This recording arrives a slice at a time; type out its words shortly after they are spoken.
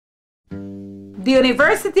The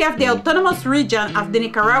University of the Autonomous Region of the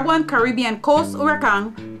Nicaraguan Caribbean Coast,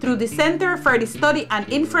 URACCAN, through the Center for the Study and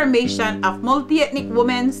Information of Multi-Ethnic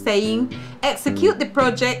Women, CEIMM, execute the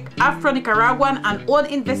project Afro-Nicaraguan and Own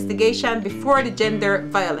Investigation Before the Gender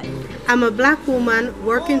Violence. I'm a Black woman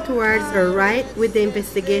working towards her right with the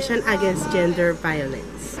investigation against gender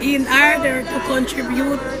violence. In order to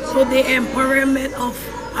contribute to the empowerment of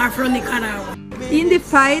Afro-Nicaraguan. In the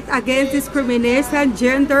fight against discrimination,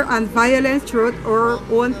 gender, and violence through our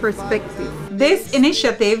own perspective. This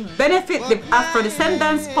initiative benefits the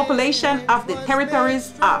Afro-descendants population of the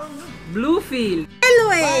territories of Bluefield,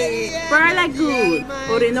 Elway, Pearl Lagoon,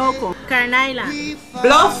 Orinoco, Carnila,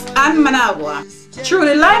 Bluff, and Managua. Through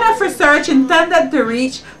the line of research intended to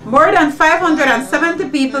reach more than 570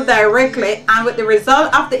 people directly and with the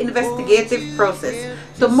result of the investigative process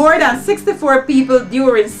to more than 64 people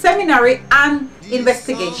during seminary and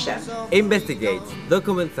investigation. Investigates,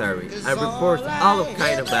 documentary, and reports all of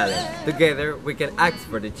kind of violence. Together, we can act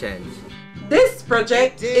for the change. This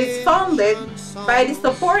project is funded by the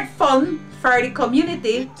Support Fund for the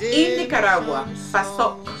Community in Nicaragua,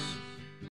 PASOC.